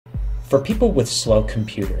For people with slow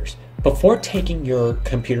computers, before taking your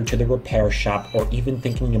computer to the repair shop or even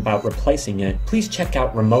thinking about replacing it, please check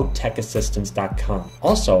out remotetekassistance.com.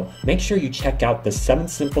 Also, make sure you check out the 7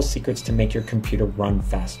 simple secrets to make your computer run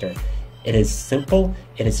faster. It is simple,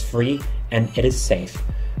 it is free, and it is safe.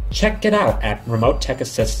 Check it out at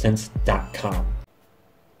remotetekassistance.com.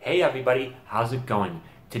 Hey everybody, how's it going?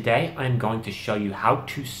 Today I'm going to show you how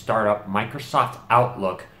to start up Microsoft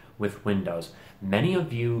Outlook with Windows. Many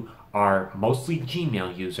of you are mostly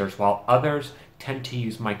Gmail users, while others tend to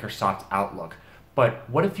use Microsoft Outlook. But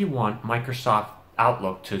what if you want Microsoft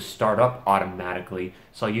Outlook to start up automatically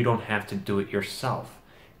so you don't have to do it yourself?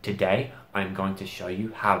 Today, I'm going to show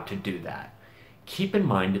you how to do that. Keep in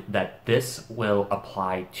mind that this will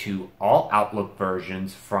apply to all Outlook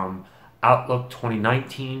versions from Outlook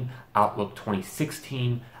 2019, Outlook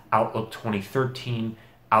 2016, Outlook 2013,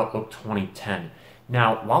 Outlook 2010.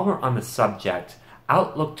 Now, while we're on the subject,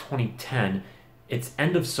 Outlook 2010, its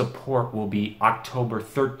end of support will be October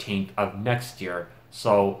 13th of next year,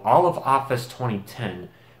 so all of Office 2010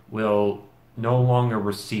 will no longer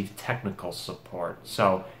receive technical support.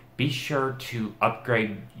 So be sure to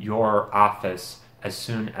upgrade your Office as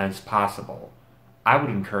soon as possible. I would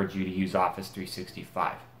encourage you to use Office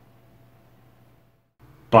 365.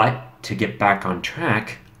 But to get back on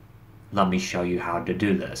track, let me show you how to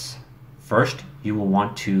do this. First, you will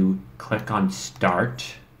want to click on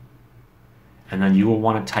Start, and then you will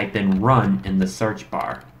want to type in Run in the search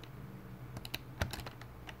bar.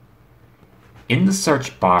 In the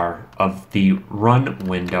search bar of the Run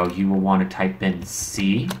window, you will want to type in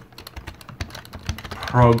C,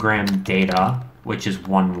 Program Data, which is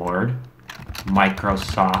one word,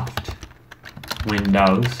 Microsoft,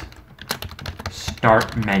 Windows,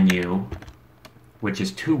 Start Menu, which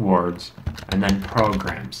is 2 words, and then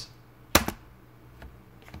Programs.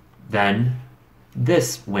 Then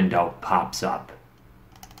this window pops up.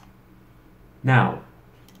 Now,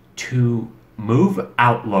 to move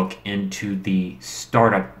Outlook into the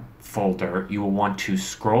Startup folder, you will want to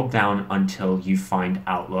scroll down until you find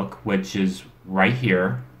Outlook, which is right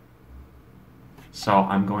here. So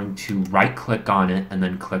I'm going to right-click on it and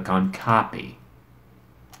then click on Copy.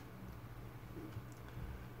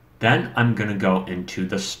 Then I'm going to go into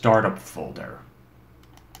the Startup folder.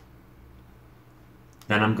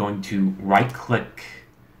 Then I'm going to right-click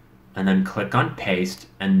and then click on Paste,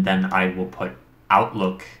 and then I will put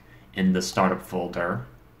Outlook in the Startup folder.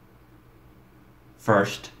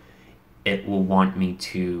 First, it will want me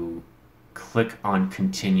to click on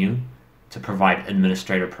Continue to provide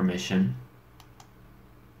administrator permission.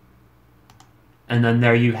 And then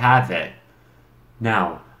there you have it.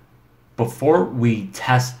 Now, before we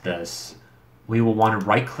test this, we will want to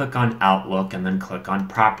right-click on Outlook and then click on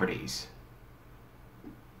Properties.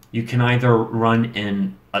 You can either run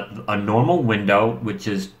in a normal window, which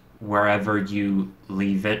is wherever you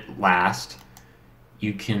leave it last.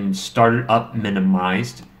 You can start it up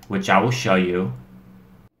minimized, which I will show you.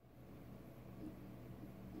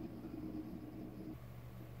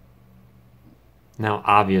 Now,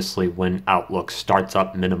 obviously, when Outlook starts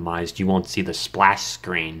up minimized, you won't see the splash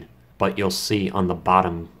screen, but you'll see on the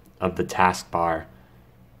bottom of the taskbar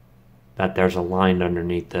that there's a line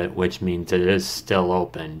underneath it, which means it is still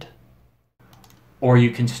opened. Or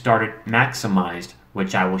you can start it maximized,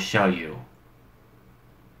 which I will show you.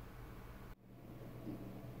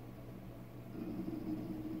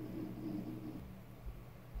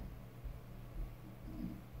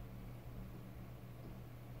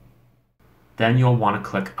 Then you'll want to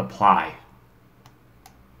click Apply.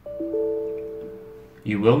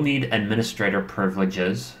 You will need administrator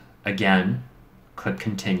privileges. Again, click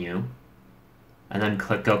Continue, and then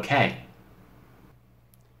click OK.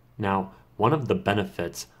 Now, one of the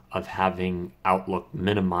benefits of having Outlook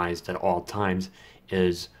minimized at all times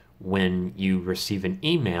is when you receive an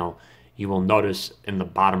email, you will notice in the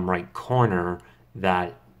bottom right corner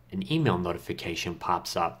that an email notification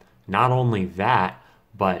pops up. Not only that,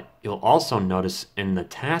 but you'll also notice in the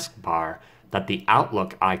taskbar that the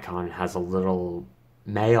Outlook icon has a little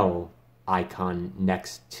mail icon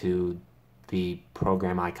next to the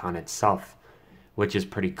program icon itself, which is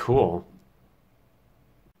pretty cool.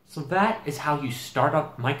 So that is how you start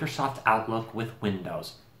up Microsoft Outlook with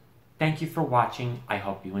Windows. Thank you for watching. I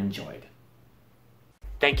hope you enjoyed.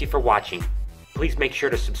 Thank you for watching. Please make sure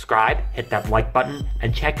to subscribe, hit that like button,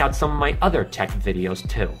 and check out some of my other tech videos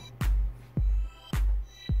too.